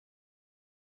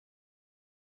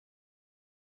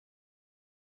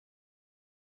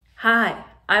Hi,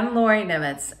 I'm Laurice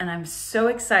Nemetz, and I'm so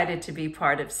excited to be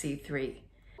part of C3.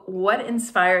 What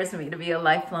inspires me to be a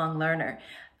lifelong learner?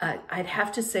 I'd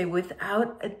have to say,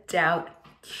 without a doubt,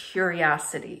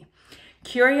 curiosity.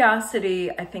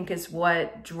 Curiosity, I think, is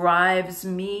what drives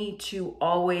me to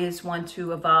always want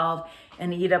to evolve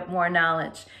and eat up more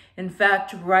knowledge. In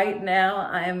fact, right now,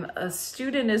 I'm a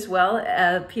student as well,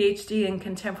 a PhD in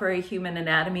Contemporary Human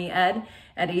Anatomy Ed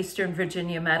at Eastern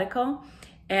Virginia Medical.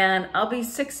 And I'll be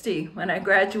 60 when I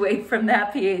graduate from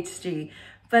that PhD.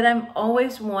 But I'm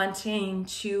always wanting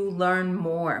to learn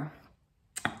more,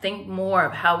 think more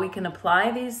of how we can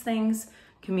apply these things,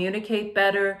 communicate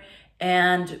better,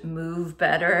 and move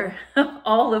better,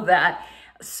 all of that.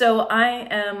 So I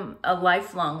am a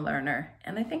lifelong learner.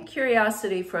 And I think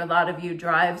curiosity for a lot of you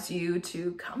drives you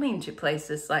to coming to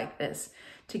places like this,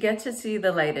 to get to see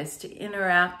the latest, to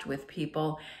interact with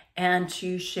people, and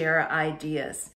to share ideas.